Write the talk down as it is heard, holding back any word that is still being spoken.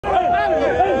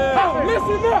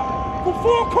listen up. For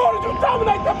 4 quarters, you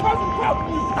dominate that person's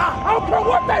property. I don't care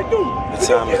what they do. The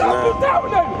time is now. You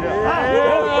dominate them.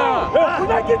 When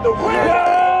they get the win,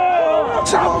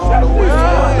 to all the way.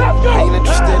 Ain't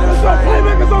interested in fame,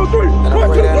 and I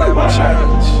pray that never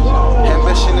change.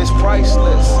 Ambition is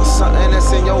priceless. It's something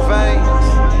that's in your veins,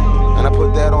 and I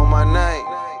put that on my name.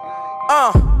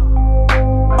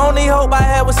 Only hope I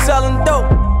had was selling dope.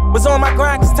 Was on my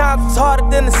grind 'cause times was harder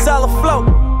than to sell a float.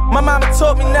 My mama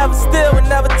taught me never steal and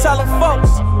never tellin'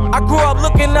 folks. I grew up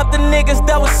looking up the niggas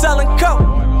that was selling coke.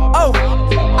 Oh,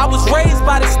 I was raised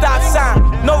by the stop sign.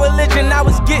 No religion, I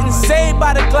was getting saved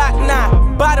by the Glock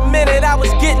 9. By the minute, I was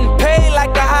getting paid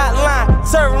like a hotline.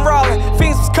 Serving rolling,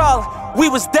 fiends was calling. We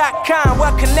was that kind,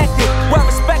 well connected, well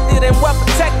respected and well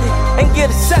protected. And get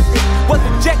accepted, was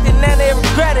rejected and they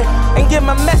regretted. And get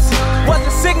my message,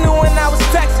 wasn't signal when I was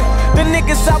texting. The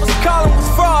niggas I was calling was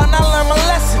fraud and I learned my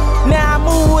lesson. Now I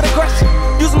move with aggression,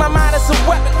 use my mind as a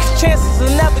weapon. 'Cause chances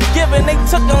are never given, they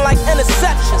took them like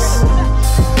interceptions.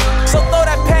 So throw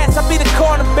that pass, I be the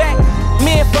cornerback.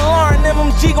 Me and Lauren,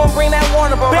 MMG gon' bring that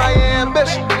Warner back. My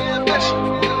ambition.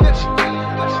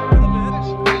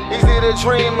 Easy to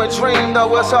dream a dream,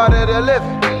 though it's harder to live it.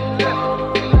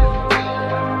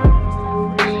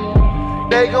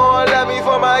 They gon' love me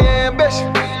for my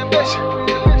ambition.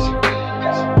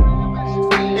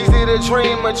 Easy to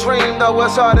dream a dream, though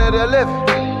it's harder to live it.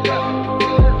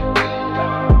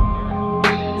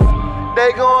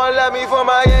 They gon' love me for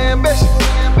my ambition.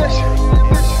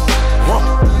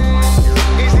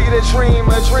 Easy to dream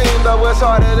a dream, though it's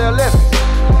harder to live it.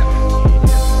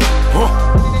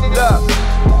 Look,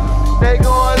 they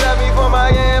gon' love me for my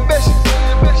ambition.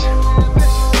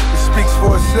 It speaks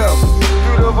for itself.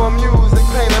 Beautiful music,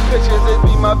 painting pictures, it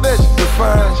be my vision.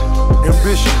 Define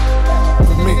ambition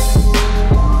for me.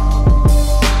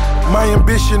 My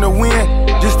ambition to win,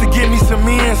 just to get me some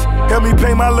ends. Help me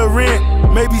pay my little rent,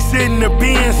 maybe sit in the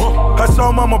bins. I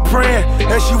saw mama praying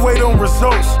as she wait on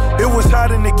results. It was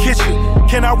hot in the kitchen,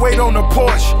 can I wait on the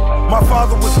porch? My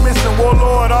father was missing,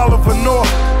 Warlord Oliver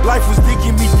North. Life was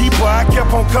digging me deeper, I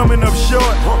kept on coming up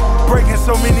short. Breaking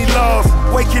so many laws,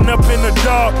 waking up in the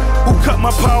dark. Who cut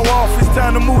my power off? It's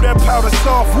time to move that powder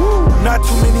soft. Not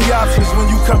too many options when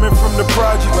you coming from the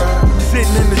projects.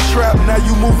 Sitting in the trap, now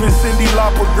you moving Cindy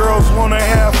Lauper. Girls wanna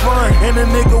have fun, and a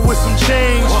nigga with some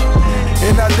change.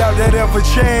 And I doubt that ever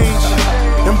change.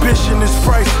 Ambition is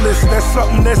priceless, that's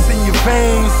something that's in your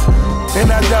veins. And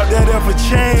I doubt that ever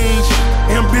change.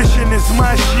 Ambition is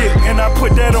my shit, and I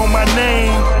put that on my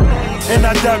name. And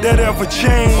I doubt that ever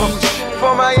change.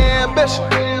 For my ambition.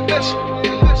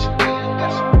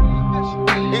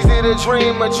 Easy to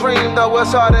dream a dream, though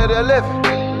it's harder to live it.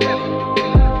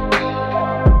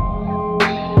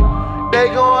 They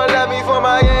gon' love me for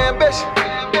my ambition.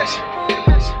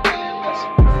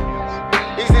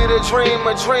 Easy to dream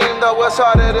a dream, though it's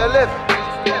harder to live it.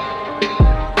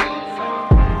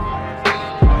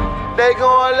 They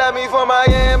gon' love me for my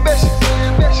ambition.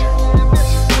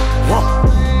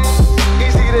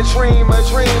 Easy to dream a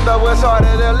dream, though it's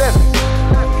harder to live it.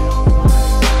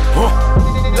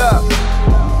 Look,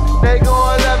 they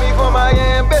gon' love me for my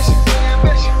ambition.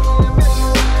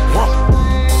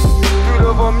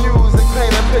 Beautiful music,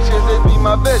 painting pictures, it be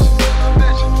my vision.